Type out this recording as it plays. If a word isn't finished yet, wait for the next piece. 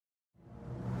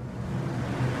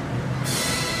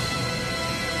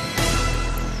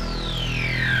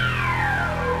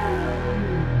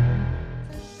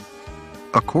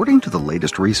According to the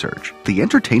latest research, the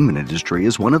entertainment industry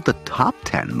is one of the top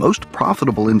 10 most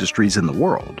profitable industries in the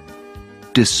world.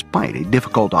 Despite a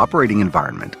difficult operating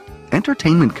environment,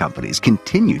 entertainment companies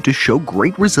continue to show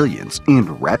great resilience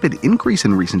and rapid increase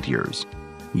in recent years.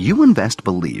 YouInvest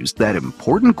believes that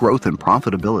important growth and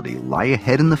profitability lie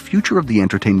ahead in the future of the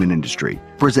entertainment industry,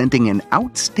 presenting an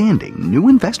outstanding new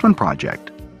investment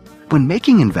project. When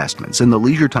making investments in the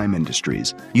leisure time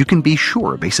industries, you can be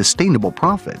sure of a sustainable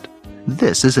profit.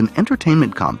 This is an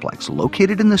entertainment complex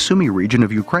located in the Sumy region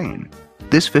of Ukraine.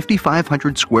 This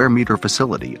 5,500 square meter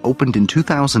facility opened in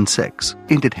 2006,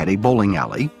 and it had a bowling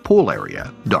alley, pool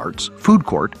area, darts, food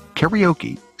court,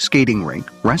 karaoke, skating rink,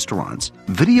 restaurants,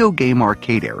 video game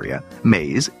arcade area,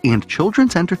 maze, and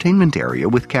children's entertainment area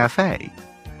with cafe.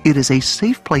 It is a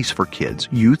safe place for kids,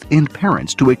 youth, and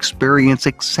parents to experience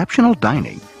exceptional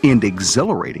dining and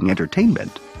exhilarating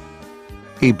entertainment.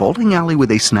 A bowling alley with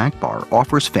a snack bar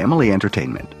offers family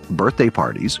entertainment, birthday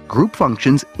parties, group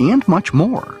functions, and much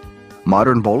more.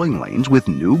 Modern bowling lanes with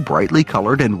new, brightly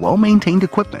colored and well-maintained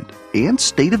equipment and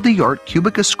state-of-the-art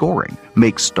Cubica scoring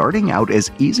make starting out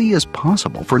as easy as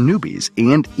possible for newbies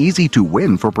and easy to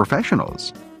win for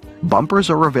professionals. Bumpers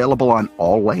are available on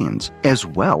all lanes, as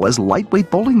well as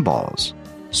lightweight bowling balls.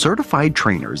 Certified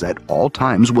trainers at all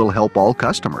times will help all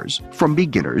customers, from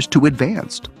beginners to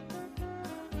advanced.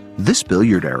 This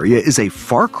billiard area is a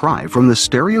far cry from the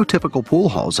stereotypical pool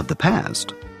halls of the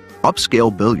past.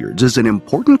 Upscale billiards is an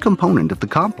important component of the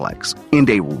complex and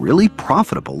a really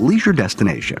profitable leisure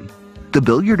destination. The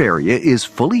billiard area is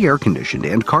fully air-conditioned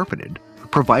and carpeted,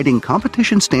 providing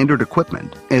competition-standard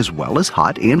equipment as well as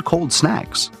hot and cold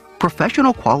snacks.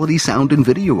 Professional quality sound and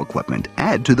video equipment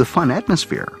add to the fun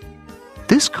atmosphere.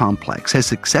 This complex has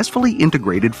successfully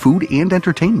integrated food and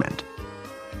entertainment.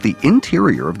 The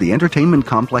interior of the entertainment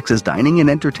complex's dining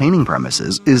and entertaining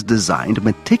premises is designed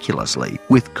meticulously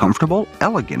with comfortable,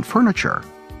 elegant furniture.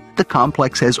 The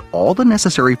complex has all the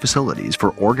necessary facilities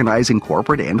for organizing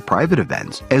corporate and private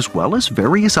events, as well as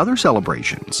various other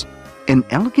celebrations. An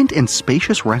elegant and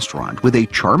spacious restaurant with a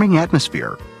charming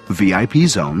atmosphere, VIP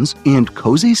zones, and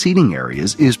cozy seating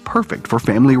areas is perfect for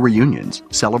family reunions,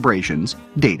 celebrations,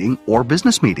 dating, or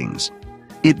business meetings.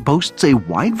 It boasts a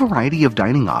wide variety of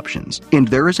dining options, and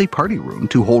there is a party room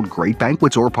to hold great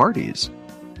banquets or parties.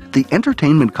 The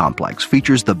entertainment complex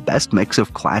features the best mix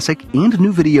of classic and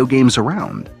new video games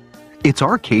around. Its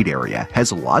arcade area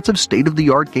has lots of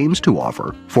state-of-the-art games to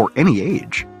offer for any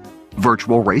age.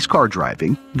 Virtual race car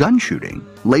driving, gun shooting,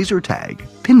 laser tag,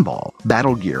 pinball,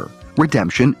 battle gear,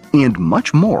 redemption, and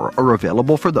much more are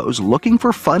available for those looking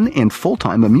for fun and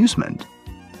full-time amusement.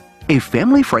 A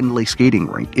family-friendly skating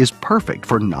rink is perfect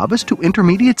for novice to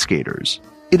intermediate skaters.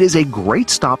 It is a great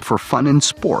stop for fun and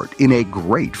sport in a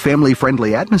great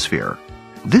family-friendly atmosphere.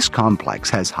 This complex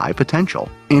has high potential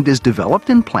and is developed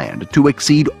and planned to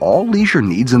exceed all leisure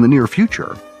needs in the near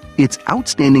future. Its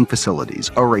outstanding facilities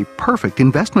are a perfect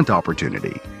investment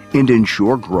opportunity and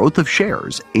ensure growth of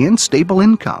shares and stable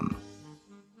income.